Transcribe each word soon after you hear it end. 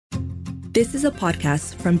This is a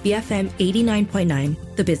podcast from BFM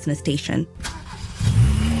 89.9, the business station.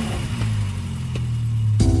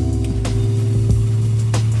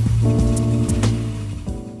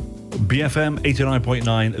 BFM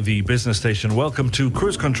 89.9, the business station. Welcome to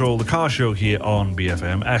Cruise Control, the car show here on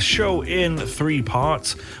BFM, a show in 3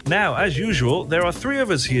 parts. Now, as usual, there are 3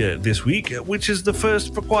 of us here this week, which is the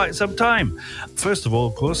first for quite some time. First of all,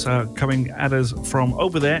 of course, coming at us from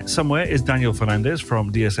over there somewhere is Daniel Fernandez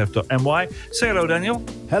from dsf.my. Say hello, Daniel.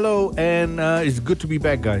 Hello, and it's good to be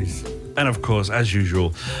back, guys. And of course, as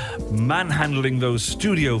usual, manhandling those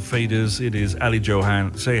studio faders, it is Ali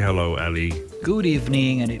Johan. Say hello, Ali. Good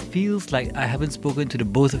evening, and it feels like I haven't spoken to the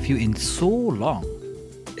both of you in so long.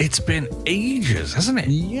 It's been ages, hasn't it?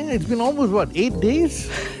 Yeah, it's been almost, 8 days?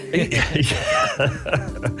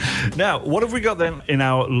 Now, what have we got then in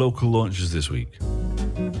our local launches this week?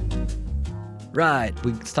 Right,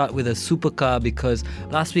 we start with a supercar because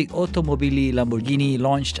last week Automobili Lamborghini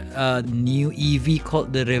launched a new EV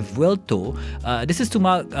called the Revuelto. This is to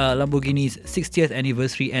mark Lamborghini's 60th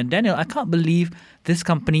anniversary. And Daniel, I can't believe this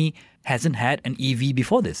company hasn't had an EV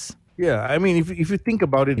before this. Yeah, I mean, if you think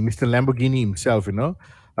about it, Mr. Lamborghini himself,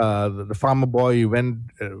 the farmer boy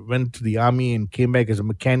went to the army and came back as a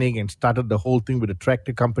mechanic and started the whole thing with a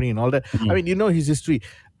tractor company and all that. Mm-hmm. I mean, you know his history.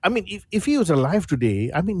 I mean, if he was alive today,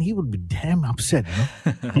 I mean, he would be damn upset,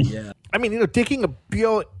 Yeah. I mean, taking a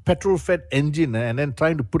pure petrol-fed engine and then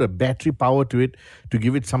trying to put a battery power to it to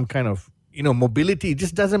give it some kind of, mobility, it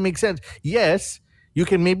just doesn't make sense. Yes, you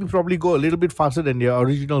can probably go a little bit faster than your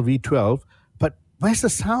original V12, but where's the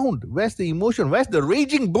sound? Where's the emotion? Where's the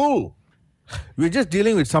raging bull? We're just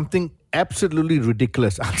dealing with something absolutely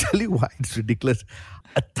ridiculous. I'll tell you why it's ridiculous.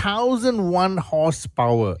 1,001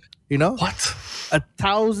 horsepower. What?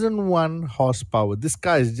 1,001 horsepower. This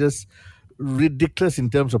car is just ridiculous in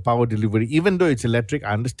terms of power delivery. Even though it's electric,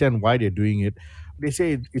 I understand why they're doing it. They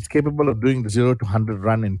say it's capable of doing the 0 to 100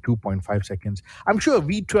 run in 2.5 seconds. I'm sure a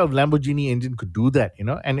V12 Lamborghini engine could do that,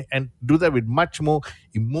 and do that with much more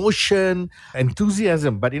emotion,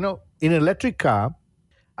 enthusiasm. But, in an electric car,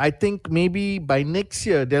 I think maybe by next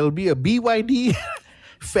year, there'll be a BYD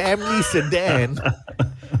family sedan,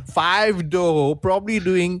 5-door, probably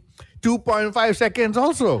doing 2.5 seconds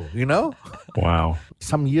also, Wow.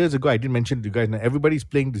 Some years ago, I did mention to you guys, now everybody's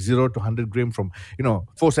playing the 0 to 100 gram from,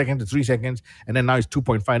 4 seconds to 3 seconds. And then now it's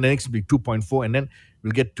 2.5. And then next will be 2.4. And then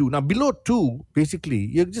we'll get 2. Now, below 2, basically,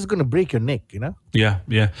 you're just going to break your neck, Yeah.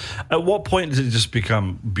 At what point does it just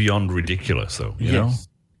become beyond ridiculous, though? You know?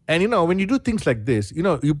 And, when you do things like this,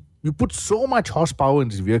 you put so much horsepower in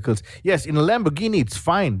these vehicles. Yes, in a Lamborghini, it's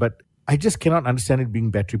fine, but I just cannot understand it being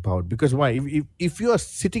battery powered. Because why? If you are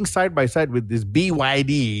sitting side by side with this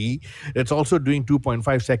BYD that's also doing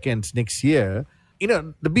 2.5 seconds next year,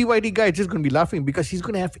 the BYD guy is just going to be laughing because he's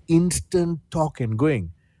going to have instant torque and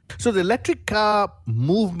going. So the electric car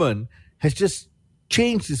movement has just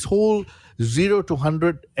changed this whole 0 to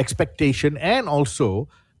 100 expectation and also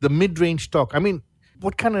the mid-range torque. I mean,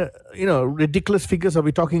 what kind of, ridiculous figures are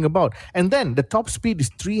we talking about? And then the top speed is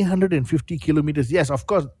 350 kilometers. Yes, of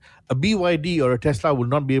course, a BYD or a Tesla will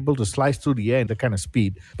not be able to slice through the air at that kind of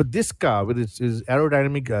speed. But this car, with its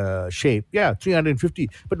aerodynamic shape, 350.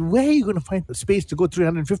 But where are you going to find the space to go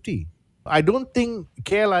 350? I don't think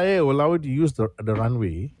KLIA will allow it to use the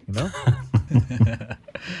runway,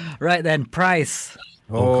 Right then, price.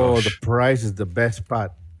 The price is the best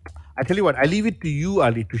part. I tell you what, I leave it to you,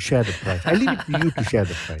 Ali, to share the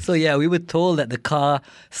price. So we were told that the car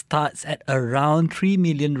starts at around 3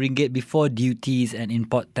 million ringgit before duties and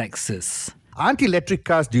import taxes. Aren't electric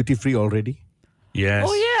cars duty-free already? Yes.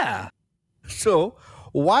 Oh, yeah. So,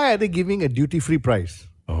 why are they giving a duty-free price?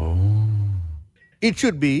 Oh. It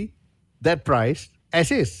should be that price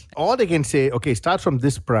as is. Or they can say, okay, start from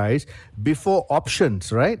this price before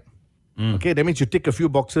options, right? Okay, that means you tick a few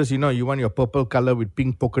boxes. You want your purple color with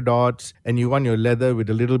pink polka dots, and you want your leather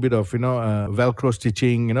with a little bit of, Velcro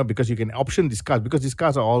stitching, because you can option these cars, because these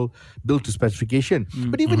cars are all built to specification.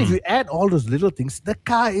 But even if you add all those little things, the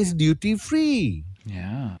car is duty free.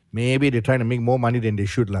 Yeah. Maybe they're trying to make more money than they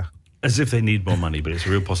should, lah. As if they need more money, but it's a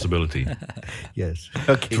real possibility. Yes.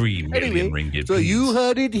 Okay. 3 million ringgit. So you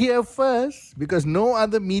heard it here first, because no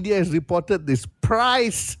other media has reported this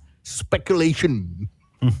price speculation.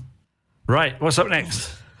 Right, what's up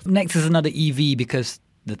next? Next is another EV because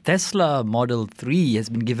the Tesla Model 3 has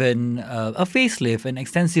been given a facelift, an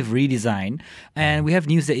extensive redesign, and we have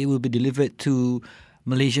news that it will be delivered to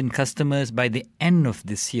Malaysian customers by the end of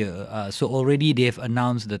this year. So already they've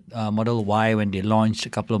announced the Model Y when they launched a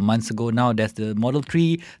couple of months ago. Now there's the Model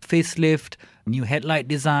 3 facelift, new headlight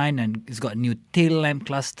design, and it's got a new tail lamp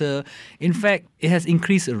cluster. In fact, it has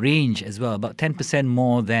increased range as well, about 10%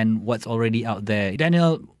 more than what's already out there.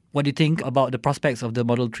 Daniel, what do you think about the prospects of the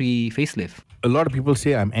Model 3 facelift? A lot of people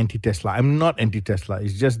say I'm anti-Tesla. I'm not anti-Tesla.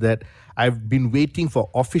 It's just that I've been waiting for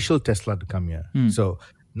official Tesla to come here. So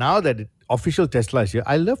now that official Tesla is here,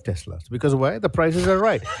 I love Teslas. Because why? The prices are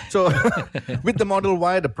right. So with the Model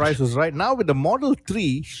Y, the price was right. Now with the Model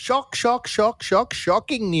 3,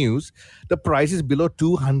 shocking news. The price is below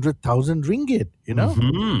 200,000 ringgit,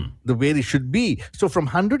 the way it should be. So from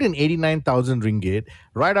 189,000 ringgit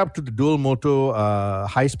right up to the dual motor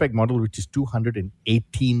high-spec model, which is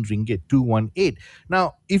 218 ringgit, 218.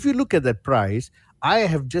 Now, if you look at that price, I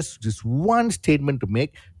have just one statement to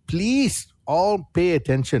make. Please all pay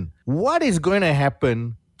attention. What is going to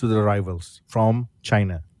happen to the rivals from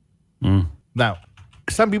China? Now,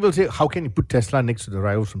 some people say, how can you put Tesla next to the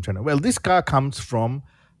rivals from China? Well, this car comes from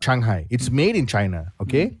Shanghai. It's made in China,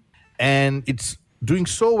 okay? And it's doing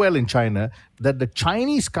so well in China that the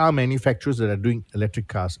Chinese car manufacturers that are doing electric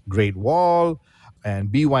cars, Great Wall and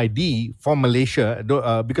BYD for Malaysia,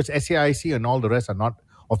 because SAIC and all the rest are not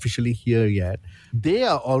officially here yet, they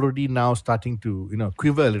are already now starting to,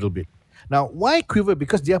 quiver a little bit. Now, why quiver?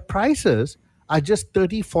 Because their prices are just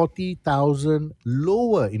 30, 40,000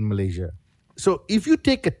 lower in Malaysia. So if you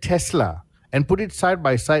take a Tesla and put it side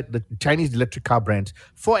by side, the Chinese electric car brands,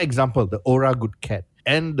 for example, the Aura Good Cat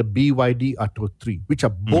and the BYD Atto 3, which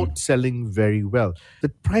are both selling very well, the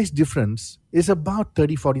price difference is about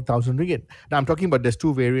 30, 40,000 ringgit. Now, I'm talking about there's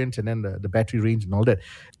two variants and then the battery range and all that.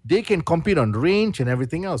 They can compete on range and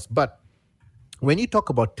everything else. But when you talk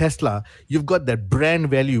about Tesla, you've got that brand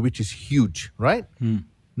value, which is huge, right?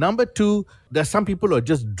 Number two, there's some people who are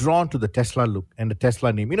just drawn to the Tesla look and the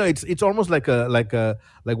Tesla name. It's almost like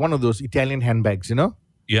one of those Italian handbags,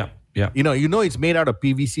 Yeah. It's made out of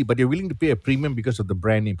PVC, but you're willing to pay a premium because of the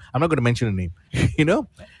brand name. I'm not going to mention a name,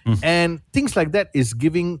 And things like that is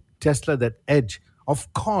giving Tesla that edge.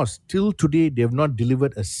 Of course, till today, they have not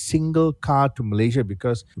delivered a single car to Malaysia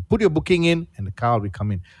because you put your booking in and the car will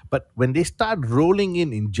come in. But when they start rolling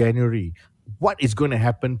in January, what is going to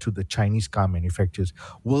happen to the Chinese car manufacturers?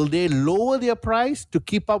 Will they lower their price to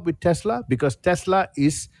keep up with Tesla? Because Tesla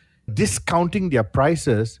is discounting their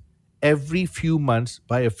prices every few months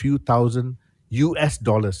by a few thousand US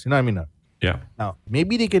dollars. You know what I mean? Yeah. Now,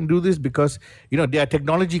 maybe they can do this because, they're a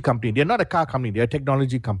technology company. They're not a car company. They're a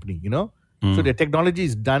technology company, So their technology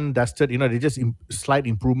is done, dusted. They just slight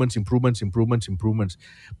improvements.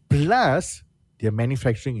 Plus, they're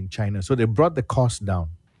manufacturing in China. So they brought the cost down.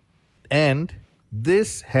 And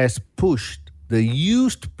this has pushed the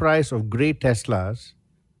used price of grey Teslas,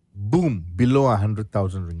 boom, below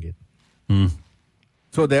 100,000 ringgit.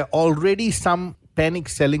 So there are already some panic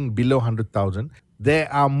selling below 100,000.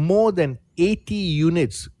 There are more than 80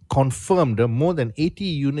 units confirmed, more than 80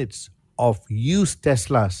 units of used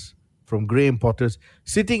Teslas from grey importers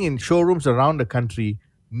sitting in showrooms around the country,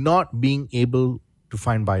 not being able to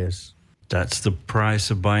find buyers. That's the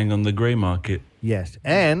price of buying on the grey market. Yes.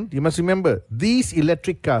 And you must remember, these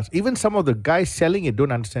electric cars, even some of the guys selling it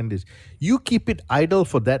don't understand this. You keep it idle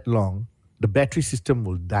for that long, the battery system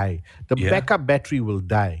will die. The backup battery will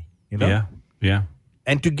die. Yeah.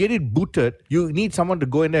 And to get it booted, you need someone to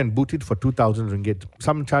go in there and boot it for 2,000 ringgit.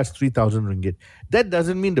 Some charge 3,000 ringgit. That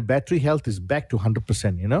doesn't mean the battery health is back to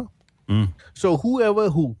 100%, So whoever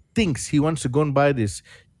who thinks he wants to go and buy this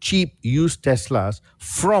cheap used Teslas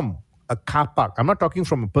from a car park, I'm not talking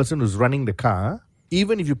from a person who's running the car.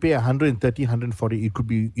 Even if you pay 130, 140, it could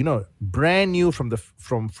be, brand new from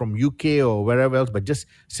UK or wherever else, but just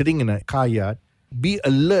sitting in a car yard. Be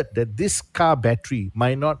alert that this car battery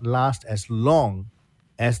might not last as long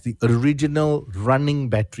as the original running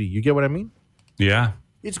battery. You get what I mean? Yeah.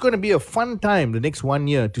 It's going to be a fun time the next 1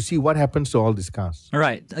 year to see what happens to all these cars. All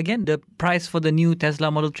right. Again, the price for the new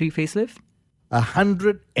Tesla Model 3 facelift?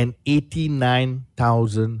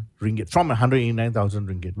 189,000 ringgit. From 189,000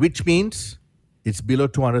 ringgit, which means it's below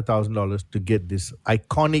 $200,000 to get this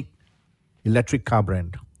iconic electric car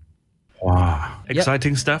brand. Wow.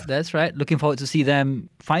 Exciting stuff. That's right. Looking forward to see them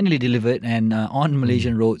finally delivered and on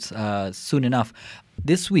Malaysian roads soon enough.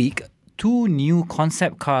 This week, 2 new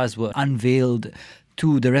concept cars were unveiled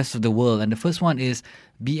to the rest of the world. And the first one is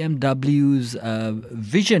BMW's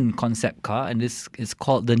Vision concept car, and this is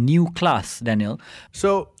called the New Class, Daniel.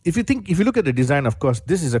 So if you look at the design, of course,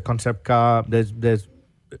 this is a concept car. There's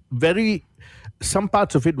very some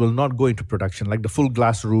parts of it will not go into production, like the full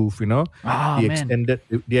glass roof, the man.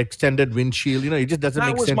 extended windshield. It just doesn't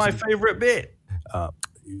make sense. That was my favorite bit.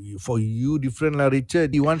 For you, different,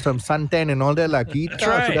 Richard. You want some suntan and all that, like That's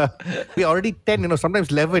right. We already 10, sometimes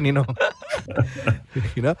 11,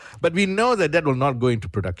 But we know that will not go into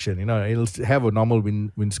production. It'll have a normal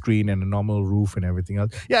windscreen and a normal roof and everything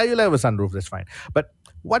else. Yeah, you'll have a sunroof. That's fine. But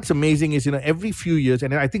what's amazing is, every few years,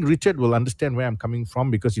 and I think Richard will understand where I'm coming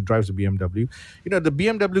from because he drives a BMW. The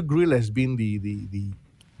BMW grille has been the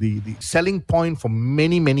selling point for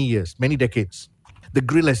many, many years, many decades. The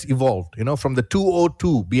grille has evolved, from the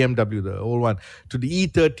 202 BMW, the old one, to the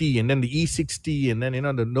E30 and then the E60 and then,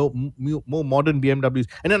 the more modern BMWs.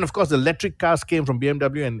 And then, of course, the electric cars came from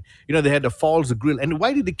BMW and, they had the false grille. And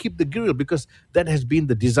why did they keep the grille? Because that has been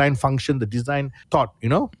the design function, the design thought,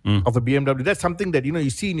 of a BMW. That's something that, you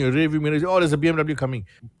see in your rearview mirror. Oh, there's a BMW coming.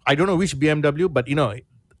 I don't know which BMW, but,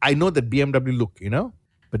 I know that BMW look,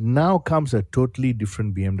 But now comes a totally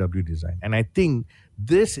different BMW design. And I think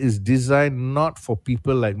this is designed not for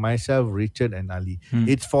people like myself, Richard and Ali.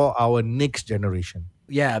 It's for our next generation.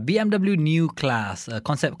 Yeah, BMW New Class, a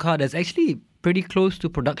concept car that's actually pretty close to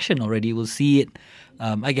production already. We'll see it,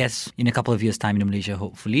 I guess, in a couple of years' time in Malaysia,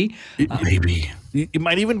 hopefully. Maybe. It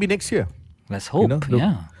might even be next year. Let's hope,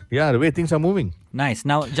 Yeah, the way things are moving. Nice.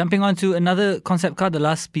 Now, jumping on to another concept car, the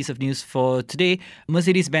last piece of news for today,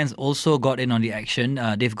 Mercedes-Benz also got in on the action.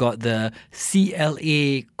 They've got the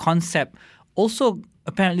CLA concept also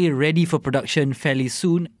apparently ready for production fairly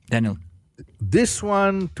soon. Daniel? This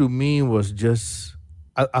one to me was just,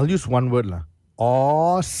 I'll use one word,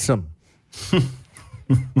 awesome.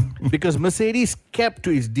 Because Mercedes kept to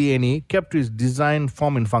its DNA, kept to its design,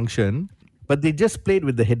 form and function, but they just played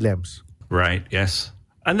with the headlamps. Right, yes.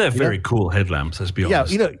 And they're very cool headlamps, let's be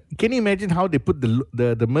honest. Yeah, can you imagine how they put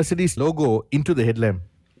the Mercedes logo into the headlamp?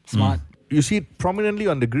 Smart. You see it prominently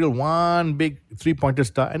on the grille, one big three-pointer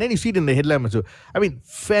star, and then you see it in the headlamp as well. I mean,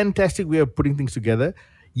 fantastic way of putting things together.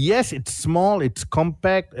 Yes, it's small, it's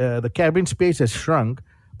compact, the cabin space has shrunk,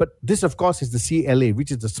 but this, of course, is the CLA, which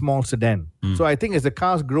is the small sedan. So I think as the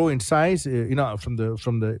cars grow in size, from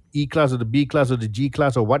the E-Class or the B-Class or the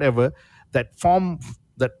G-Class or whatever, that form...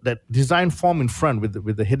 That design form in front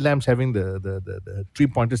with the headlamps having the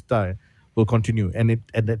three-pointer star will continue, and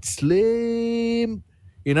that slim,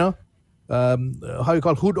 how you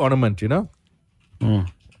call hood ornament,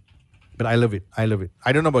 But I love it.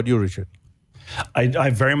 I don't know about you, Richard.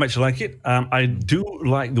 I very much like it. I do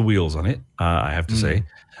like the wheels on it. I have to say,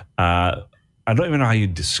 I don't even know how you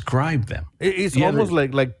describe them. It's almost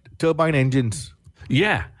like turbine engines.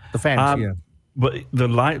 Yeah, the fans. Yeah. But the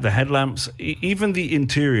light, the headlamps, even the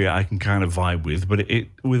interior, I can kind of vibe with. But it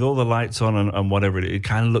with all the lights on and whatever, it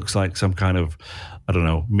kind of looks like some kind of, I don't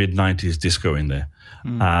know, mid-90s disco in there.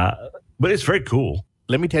 But it's very cool.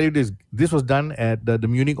 Let me tell you this. This was done at the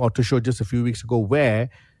Munich Auto Show just a few weeks ago, where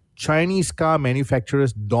Chinese car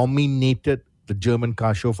manufacturers dominated the German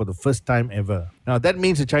car show for the first time ever. Now, that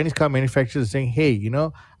means the Chinese car manufacturers are saying, hey,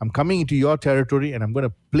 I'm coming into your territory and I'm going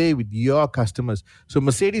to play with your customers. So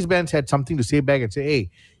Mercedes-Benz had something to say back and say, hey,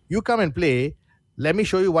 you come and play. Let me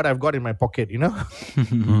show you what I've got in my pocket,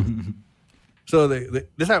 So this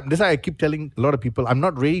is why I keep telling a lot of people, I'm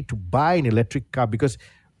not ready to buy an electric car, because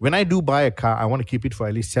when I do buy a car, I want to keep it for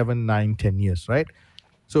at least 7, 9, 10 years, right?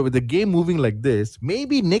 So with the game moving like this,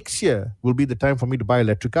 maybe next year will be the time for me to buy an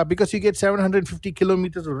electric car, because you get 750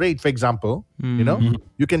 kilometers of range, for example.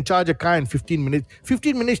 You can charge a car in 15 minutes.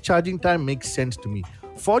 15 minutes charging time makes sense to me.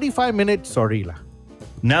 45 minutes, sorry lah.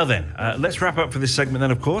 Now then, let's wrap up for this segment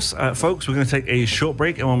then, of course. Folks, we're going to take a short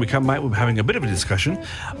break, and when we come back, we're having a bit of a discussion.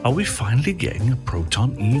 Are we finally getting a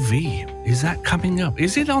Proton EV? Is that coming up?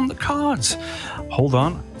 Is it on the cards? Hold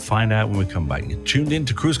on, find out when we come back. You're tuned in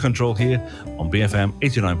to Cruise Control here on BFM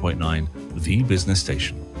 89.9, the business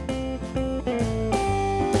station.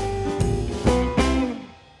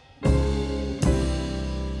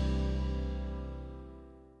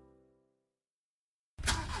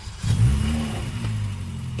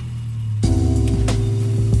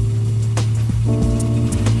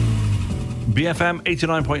 BFM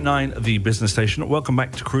 89.9, the business station. Welcome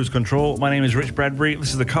back to Cruise Control. My name is Rich Bradbury.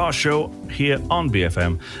 This is the car show here on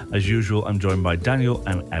BFM. As usual, I'm joined by Daniel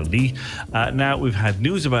and Ali. Now, we've had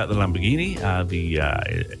news about the Lamborghini, the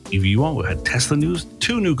EV1. We've had Tesla news,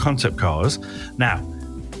 2 new concept cars. Now,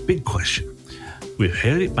 big question. We've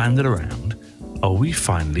heard it banded around. Are we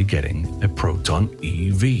finally getting a Proton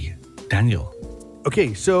EV? Daniel.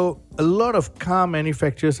 Okay, so a lot of car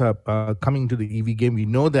manufacturers are coming to the EV game. We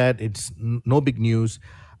know that it's no big news,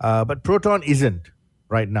 but Proton isn't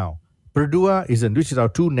right now. Perdua isn't, which is our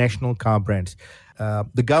two national car brands.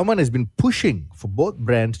 The government has been pushing for both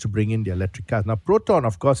brands to bring in their electric cars. Now, Proton,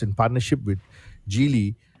 of course, in partnership with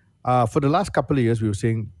Geely, for the last couple of years, we were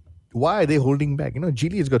saying, why are they holding back?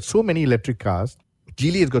 Geely has got so many electric cars.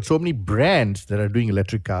 Geely has got so many brands that are doing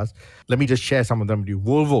electric cars. Let me just share some of them with you.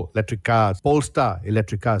 Volvo, electric cars. Polestar,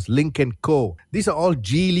 electric cars. Lynk & Co. These are all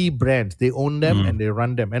Geely brands. They own them and they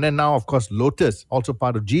run them. And then now, of course, Lotus, also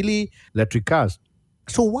part of Geely, electric cars.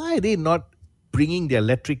 So why are they not bringing their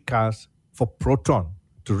electric cars for Proton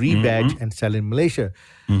to rebadge and sell in Malaysia?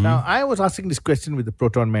 Now, I was asking this question with the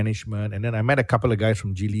Proton management, and then I met a couple of guys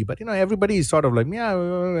from Geely, but everybody is sort of like,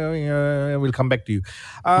 we'll come back to you.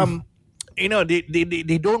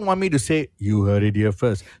 They don't want me to say, you heard it here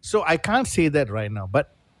first. So I can't say that right now,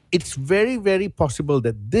 but it's very, very possible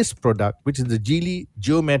that this product, which is the Geely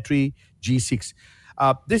Geometry G6,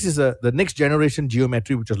 this is the next generation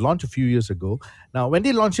Geometry, which was launched a few years ago. Now, when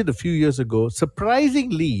they launched it a few years ago,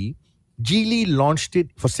 surprisingly, Geely launched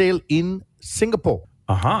it for sale in Singapore.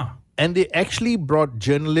 And they actually brought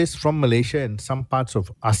journalists from Malaysia and some parts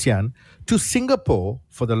of ASEAN to Singapore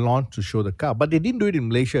for the launch to show the car. But they didn't do it in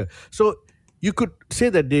Malaysia. So you could say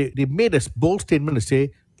that they made a bold statement to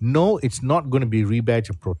say, no, it's not going to be rebadge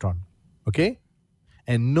of Proton. Okay?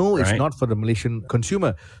 And no, it's not for the Malaysian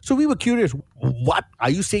consumer. So we were curious, what? Are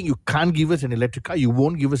you saying you can't give us an electric car? You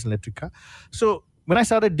won't give us an electric car? So when I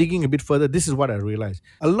started digging a bit further, this is what I realized.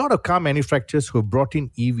 A lot of car manufacturers who have brought in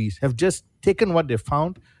EVs have just taken what they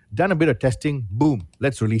found, done a bit of testing, boom,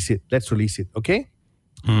 let's release it, okay?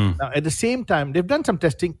 Now, at the same time, they've done some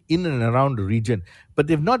testing in and around the region, but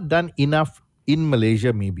they've not done enough in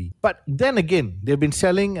Malaysia maybe. But then again, they've been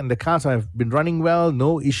selling and the cars have been running well,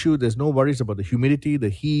 no issue, there's no worries about the humidity, the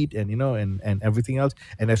heat, and and everything else.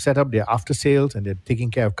 And they've set up their after sales and they're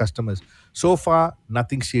taking care of customers. So far,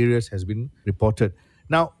 nothing serious has been reported.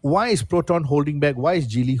 Now, why is Proton holding back? Why is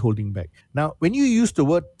Geely holding back? Now, when you use the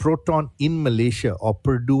word Proton in Malaysia or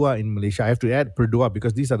Perdua in Malaysia, I have to add Perdua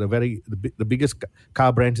because these are the biggest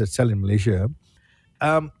car brands that sell in Malaysia.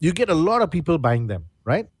 You get a lot of people buying them,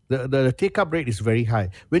 right? The take-up rate is very high.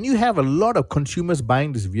 When you have a lot of consumers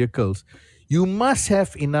buying these vehicles, you must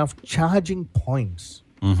have enough charging points.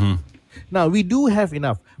 Now, we do have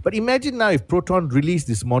enough. But imagine now if Proton released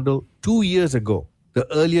this model 2 years ago, the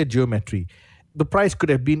earlier Geometry, the price could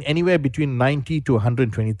have been anywhere between 90 to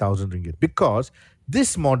 120,000 ringgit because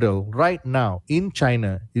this model right now in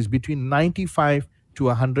China is between 95 to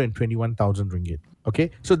 121,000 ringgit.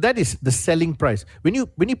 Okay, so that is the selling price. When you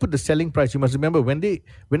put the selling price, you must remember when they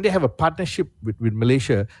have a partnership with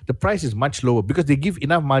Malaysia, the price is much lower because they give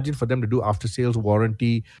enough margin for them to do after sales,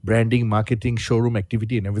 warranty, branding, marketing, showroom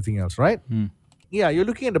activity, and everything else, right? Yeah, you're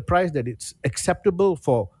looking at the price that it's acceptable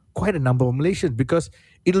for quite a number of Malaysians because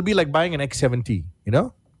it'll be like buying an X70,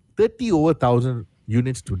 30 over 1,000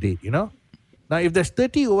 units to date, Now, if there's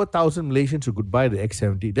 30 over 1,000 Malaysians who could buy the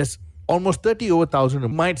X70, there's almost 30 over 1,000 who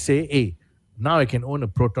might say, hey, now I can own a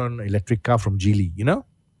Proton electric car from Geely,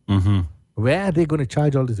 Where are they going to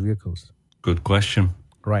charge all these vehicles? Good question.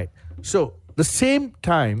 Right. So, the same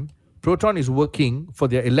time, Proton is working for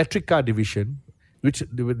their electric car division, which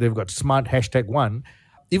they've got Smart #1.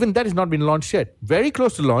 Even that has not been launched yet. Very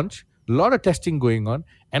close to launch. A lot of testing going on.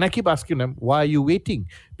 And I keep asking them, why are you waiting?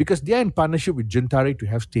 Because they are in partnership with Gentari to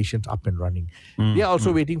have stations up and running. They are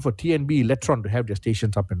also waiting for TNB Electron to have their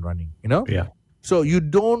stations up and running, Yeah. So you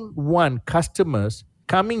don't want customers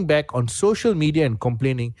coming back on social media and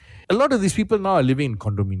complaining. A lot of these people now are living in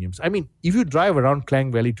condominiums. I mean, if you drive around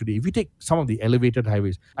Klang Valley today, if you take some of the elevated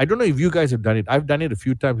highways, I don't know if you guys have done it. I've done it a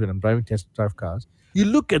few times when I'm driving test drive cars. You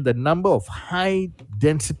look at the number of high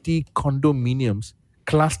density condominiums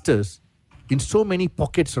clusters in so many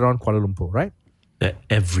pockets around Kuala Lumpur, right? They're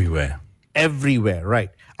everywhere. Everywhere, right.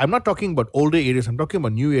 I'm not talking about older areas. I'm talking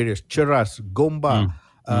about new areas. Cheras, Gombak,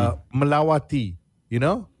 Melawati,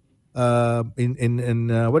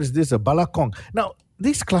 what is this? Balakong. Now,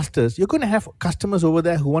 these clusters, you're going to have customers over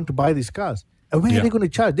there who want to buy these cars. And where are they going to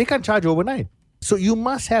charge? They can't charge overnight. So you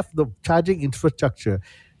must have the charging infrastructure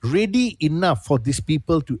ready enough for these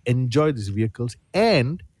people to enjoy these vehicles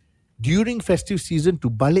and during festive season to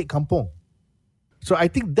balik kampung. So I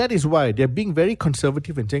think that is why they're being very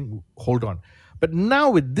conservative and saying, hold on. But now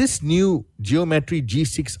with this new Geometry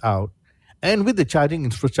G6 out, and with the charging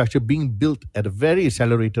infrastructure being built at a very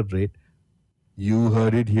accelerated rate, you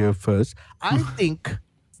heard it here first, I think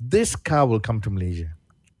this car will come to Malaysia.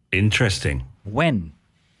 Interesting. When?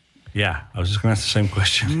 Yeah, I was just going to ask the same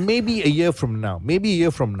question. Maybe a year from now.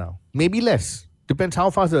 Maybe less. Depends how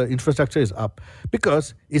fast the infrastructure is up.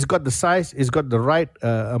 Because it's got the size, it's got the right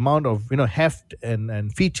amount of heft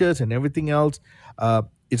and features and everything else.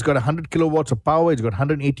 It's got 100 kilowatts of power. It's got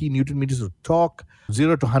 180 Newton meters of torque,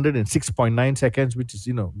 0 to 100 in 6.9 seconds, which is,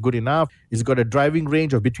 good enough. It's got a driving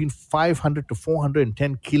range of between 500 to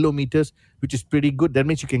 410 kilometers, which is pretty good. That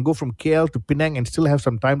means you can go from KL to Penang and still have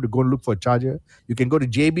some time to go and look for a charger. You can go to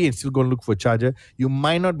JB and still go and look for a charger. You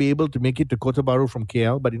might not be able to make it to Kota Baru from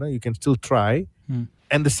KL, but, you can still try.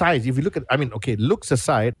 And the size, if you look at, looks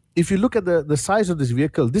aside, if you look at the size of this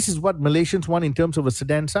vehicle, this is what Malaysians want in terms of a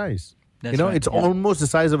sedan size. That's right. It's almost the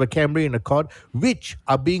size of a Camry and Accord, which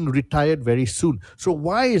are being retired very soon. So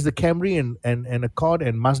why is the Camry and Accord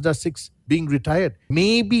and Mazda 6 being retired?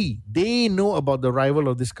 Maybe they know about the arrival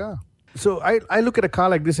of this car. So I look at a car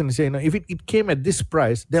like this and say, if it came at this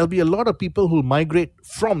price, there'll be a lot of people who migrate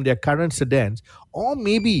from their current sedans, or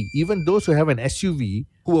maybe even those who have an SUV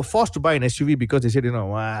who were forced to buy an SUV because they said,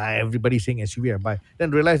 everybody's saying SUV, I buy.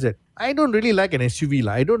 Then realize that I don't really like an SUV.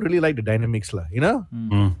 I don't really like the dynamics.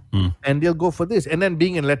 And they'll go for this. And then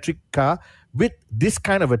being an electric car with this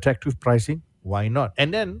kind of attractive pricing, why not?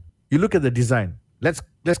 And then you look at the design. Let's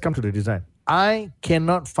come to the design. I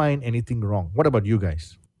cannot find anything wrong. What about you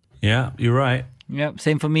guys? Yeah, you're right. Yeah,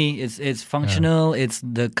 same for me. It's functional. It's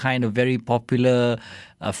the kind of very popular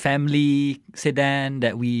family sedan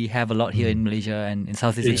that we have a lot here in Malaysia and in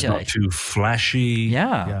Southeast It's Asia. not too flashy.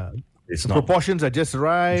 Yeah. It's The not. proportions are just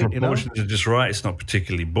right. Proportions are just right. It's not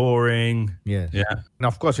particularly boring. Yeah. Yeah. Now,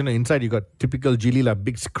 of course, inside you got typical Geely, like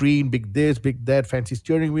big screen, big this, big that, fancy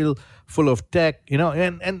steering wheel, full of tech,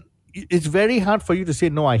 and it's very hard for you to say,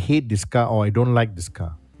 no, I hate this car or I don't like this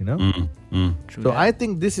car, True So that. I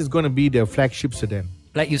think this is going to be their flagship sedan.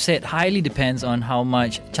 Like you said, highly depends on how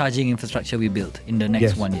much charging infrastructure we build in the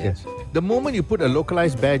next 1 year. Yes. The moment you put a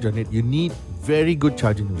localized badge on it, you need very good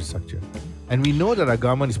charging infrastructure. And we know that our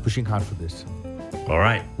government is pushing hard for this. All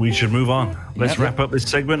right, we should move on. Let's wrap up this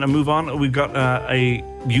segment and move on. We've got a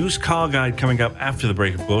used car guide coming up after the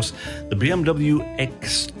break, of course. The BMW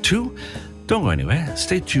X2. Don't go anywhere.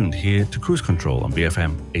 Stay tuned here to Cruise Control on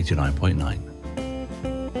BFM 89.9.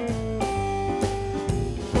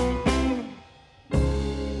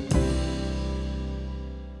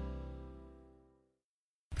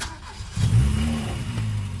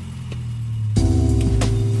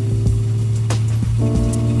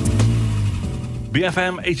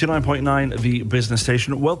 BFM 89.9, the business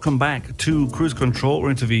station. Welcome back to Cruise Control.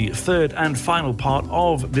 We're into the third and final part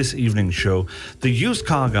of this evening's show. The used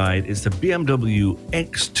car guide is the BMW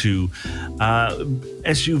X2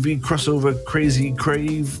 SUV crossover crazy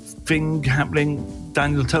crave thing happening.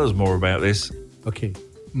 Daniel, tell us more about this. Okay.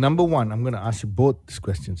 Number one, I'm going to ask you both these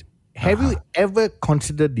questions. Have you ever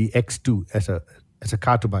considered the X2 as a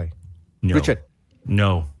car to buy? No. Richard?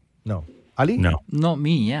 No. No. Ali? No. Not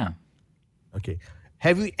me, yeah. Okay.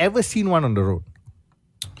 Have you ever seen one on the road?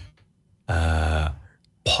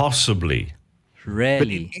 Possibly.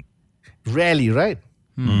 Rarely. Rarely, right?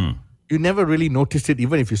 You never really noticed it,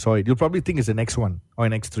 even if you saw it. You'll probably think it's an X1 or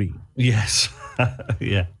an X3. Yes.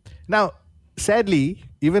 Yeah. Now, sadly,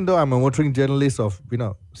 even though I'm a motoring journalist of,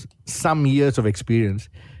 some years of experience,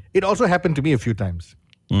 it also happened to me a few times.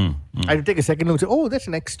 I had to take a second look and say, oh, that's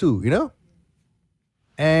an X2,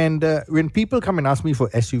 And when people come and ask me for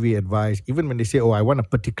SUV advice, even when they say, oh, I want a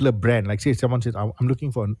particular brand, like say someone says, I'm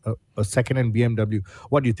looking for a second-hand BMW,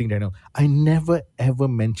 what do you think, Daniel? I never, ever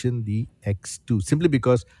mention the X2, simply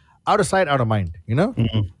because out of sight, out of mind,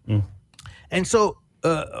 And so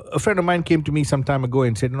a friend of mine came to me some time ago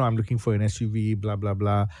and said, I'm looking for an SUV, blah, blah,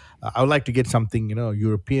 blah. I would like to get something,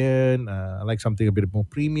 European. I like something a bit more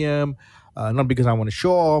premium. Not because I want to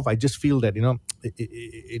show off. I just feel that,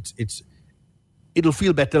 it'll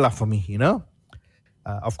feel better for me,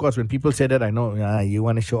 Of course, when people say that, I know you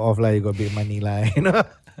want to show off, you got big money,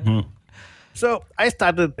 So I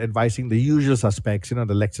started advising the usual suspects, the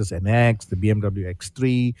Lexus NX, the BMW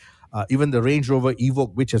X3, even the Range Rover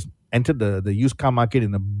Evoque, which has entered the used car market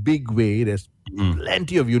in a big way. There's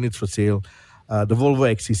plenty of units for sale. The Volvo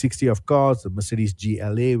XC60, of course, the Mercedes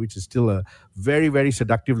GLA, which is still a very, very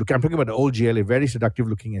seductive look. I'm talking about the old GLA, very seductive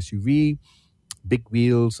looking SUV. Big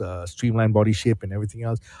wheels, streamlined body shape and everything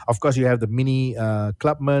else. Of course, you have the Mini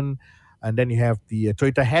Clubman, and then you have the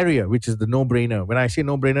Toyota Harrier, which is the no-brainer. When I say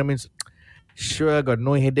no-brainer, means sure, got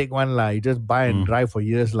no headache one, you just buy and drive for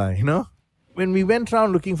years, When we went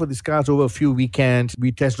around looking for these cars over a few weekends,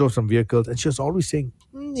 we test drove some vehicles, and she was always saying,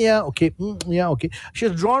 yeah, okay. She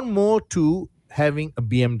was drawn more to having a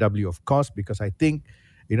BMW, of course, because I think,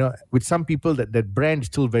 with some people, that brand is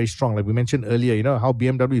still very strong. Like we mentioned earlier, how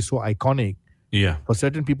BMW is so iconic. Yeah. For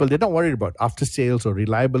certain people, they're not worried about after sales or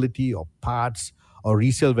reliability or parts or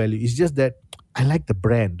resale value. It's just that I like the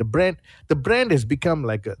brand. The brand has become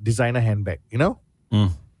like a designer handbag,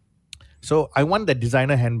 So I want that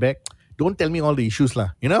designer handbag. Don't tell me all the issues, lah.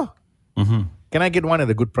 Can I get one at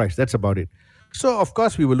a good price? That's about it. So, of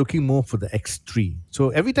course, we were looking more for the X3.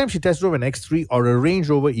 So, every time she test drove an X3 or a Range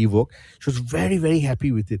Rover Evoque, she was very, very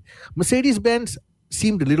happy with it. Mercedes-Benz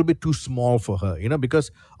seemed a little bit too small for her, because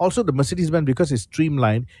also the Mercedes-Benz, because it's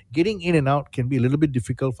streamlined, getting in and out can be a little bit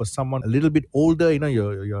difficult for someone a little bit older,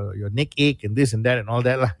 your neck ache and this and that and all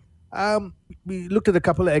that. We looked at a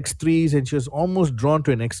couple of X3s and she was almost drawn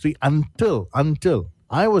to an X3 until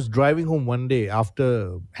I was driving home one day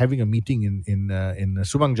after having a meeting in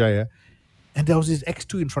Subang Jaya, and there was this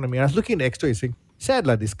X2 in front of me. And I was looking at the X2 and saying, sad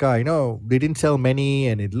lah, this car, they didn't sell many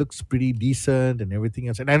and it looks pretty decent and everything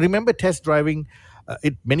else. And I remember test driving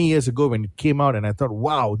it many years ago when it came out, and I thought,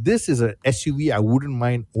 wow, this is a SUV I wouldn't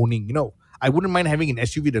mind owning. I wouldn't mind having an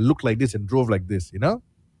SUV that looked like this and drove like this,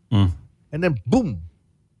 And then boom,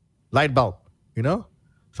 light bulb,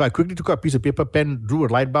 So I quickly took out a piece of paper, pen, drew a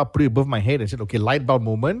light bulb, put it above my head and said, okay, light bulb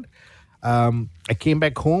moment. I came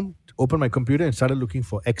back home, opened my computer and started looking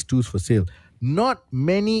for X2s for sale. Not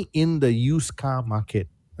many in the used car market,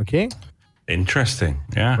 okay? Interesting,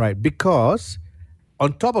 yeah. Right, because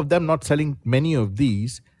on top of them not selling many of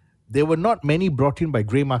these, there were not many brought in by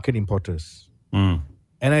grey market importers. And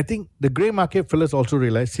I think the grey market fellas also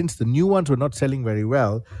realized since the new ones were not selling very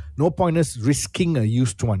well, no point is risking a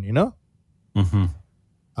used one,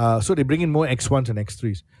 So they bring in more X1s and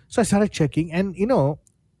X3s. So I started checking and,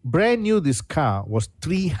 brand new this car was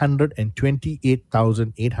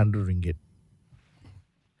 328,800 ringgit.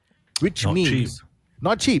 Which Not means cheap.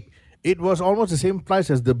 not cheap. It was almost the same price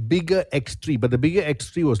as the bigger X3, but the bigger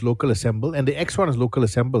X3 was local assembled and the X1 is local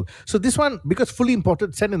assembled. So this one, because fully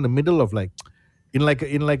imported, sat in the middle of in like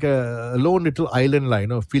a lone little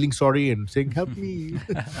island, feeling sorry and saying, help me,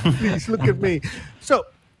 please look at me. So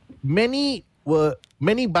many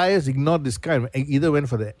buyers ignored this car and either went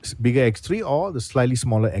for the bigger X3 or the slightly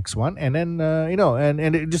smaller X1, and then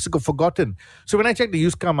and it just got forgotten. So when I checked the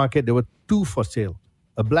used car market, there were two for sale,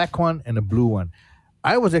 a black one and a blue one.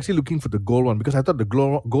 I was actually looking for the gold one because I thought the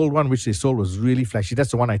gold one which they sold was really flashy. That's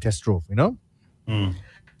the one I test drove,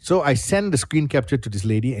 So I sent the screen capture to this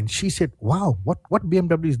lady and she said, wow, what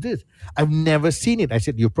BMW is this? I've never seen it. I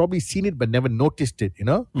said, you've probably seen it but never noticed it,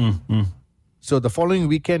 So the following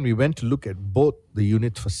weekend, we went to look at both the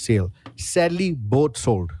units for sale. Sadly, both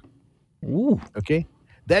sold. Ooh. Okay?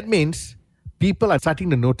 That means people are starting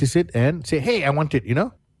to notice it and say, hey, I want it,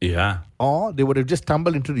 Yeah. Or they would have just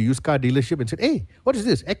stumbled into the used car dealership and said, hey, what is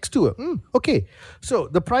this? X2. Okay. So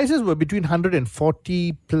the prices were between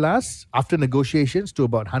 140 plus after negotiations to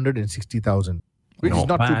about 160,000, which is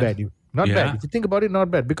not too bad. Not bad. If you think about it, not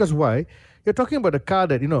bad. Because why? You're talking about a car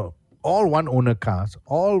that, all one-owner cars,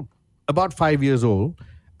 all about 5 years old,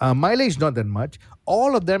 mileage not that much.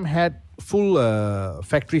 All of them had full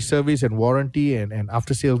factory service and warranty and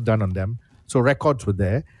after sales done on them. So records were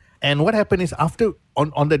there. And what happened is after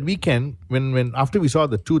on that weekend, when after we saw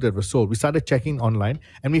the two that were sold, we started checking online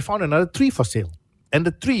and we found another 3 for sale. And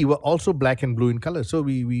the 3 were also black and blue in color. So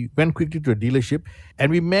we went quickly to a dealership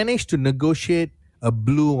and we managed to negotiate a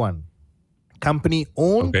blue one. Company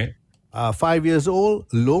owned. Okay. 5 years old,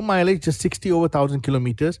 low mileage, just 60 over 1,000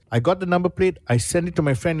 kilometers. I got the number plate. I sent it to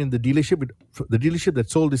my friend in the dealership. The dealership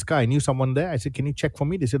that sold this car, I knew someone there. I said, can you check for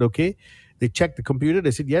me? They said, okay. They checked the computer.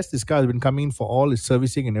 They said, yes, this car has been coming in for all its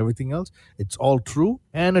servicing and everything else. It's all true.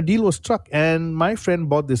 And a deal was struck. And my friend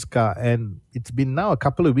bought this car. And it's been now a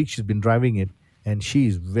couple of weeks she's been driving it. And she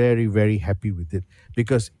is very, very happy with it.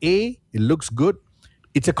 Because A, it looks good.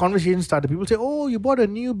 It's a conversation starter. People say, oh, you bought a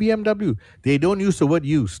new BMW. They don't use the word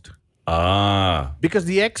used. Because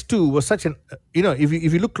the X2 was such an, if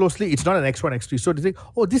you look closely, it's not an X1, X3. So they think,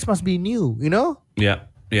 oh, this must be new, Yeah.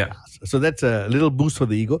 So that's a little boost for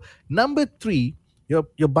the ego. Number 3,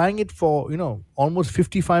 you're buying it for, almost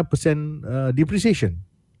 55% depreciation.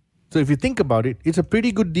 So if you think about it, it's a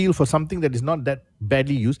pretty good deal for something that is not that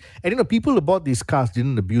badly used. And, people who bought these cars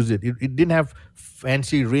didn't abuse it. It didn't have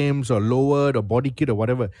fancy rims or lowered or body kit or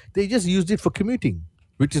whatever. They just used it for commuting,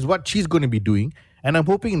 which is what she's going to be doing. And I'm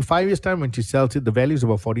hoping in 5 years' time when she sells it, the value is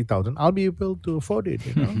about 40,000. I'll be able to afford it,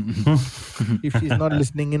 if she's not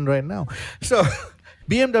listening in right now. So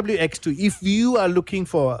BMW X2, if you are looking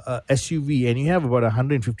for a SUV and you have about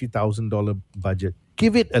 $150,000 budget,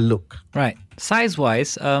 give it a look. Right.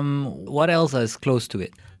 Size-wise, what else is close to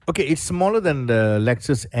it? Okay, it's smaller than the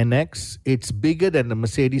Lexus NX. It's bigger than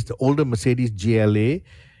the older Mercedes GLA.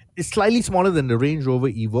 It's slightly smaller than the Range Rover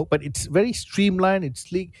Evoque, but it's very streamlined. It's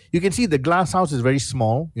sleek. You can see the glass house is very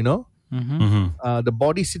small, The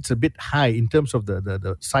body sits a bit high in terms of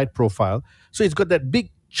the side profile. So it's got that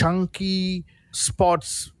big, chunky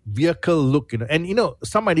sports vehicle look, and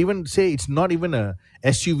some might even say it's not even a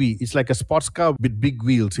SUV. It's like a sports car with big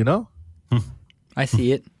wheels. I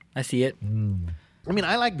see it. I mean,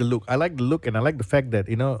 I like the look. And I like the fact that,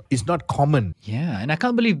 it's not common. Yeah, and I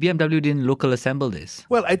can't believe BMW didn't local assemble this.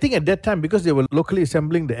 Well, I think at that time, because they were locally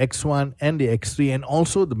assembling the X1 and the X3, and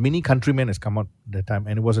also the Mini Countryman has come out that time,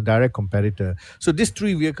 and it was a direct competitor. So these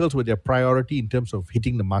three vehicles were their priority in terms of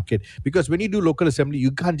hitting the market. Because when you do local assembly,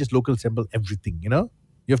 you can't just local assemble everything, You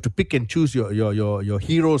have to pick and choose your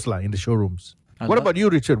heroes in the showrooms. What about you,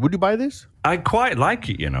 Richard? Would you buy this? I quite like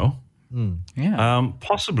it, Yeah.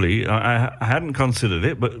 Possibly. I hadn't considered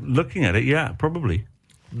it, but looking at it, yeah, probably.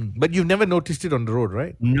 But you've never noticed it on the road,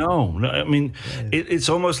 right? No. I mean, it's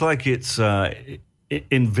almost like it's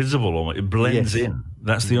invisible. It blends in.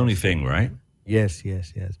 That's the only thing, right? Yes.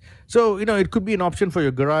 So, it could be an option for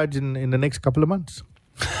your garage in the next couple of months.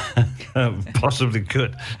 Possibly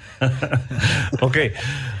could. Okay.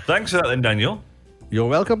 Thanks for that then, Daniel. You're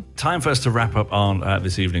welcome. Time for us to wrap up on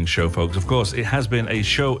this evening's show, folks. Of course, it has been a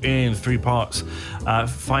show in 3 parts,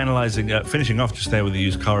 finishing off just there with the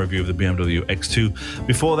used car review of the BMW X2.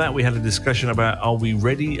 Before that, we had a discussion about, are we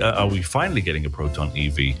ready? Are we finally getting a Proton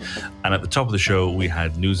EV? And at the top of the show, we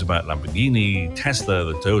had news about Lamborghini, Tesla,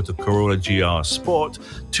 the Toyota Corolla GR Sport,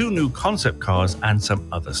 2 new concept cars, and some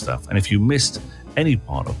other stuff. And if you missed any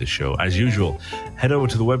part of this show, as usual, head over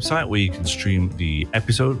to the website where you can stream the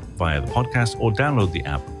episode via the podcast or download the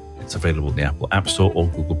app. It's available in the Apple App Store or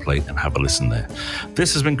Google Play, and have a listen there.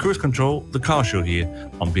 This has been Cruise Control, the car show here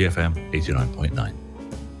on BFM 89.9.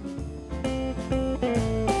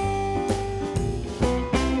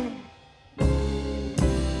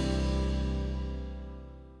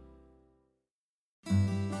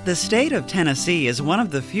 The state of Tennessee is one of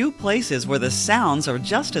the few places where the sounds are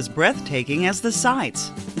just as breathtaking as the sights.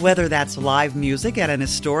 Whether that's live music at an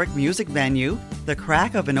historic music venue, the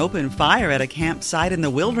crack of an open fire at a campsite in the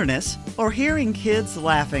wilderness, or hearing kids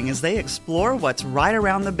laughing as they explore what's right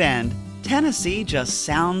around the bend, Tennessee just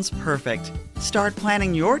sounds perfect. Start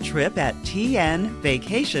planning your trip at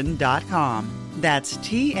tnvacation.com. That's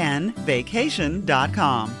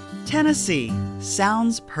tnvacation.com. Tennessee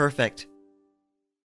sounds perfect.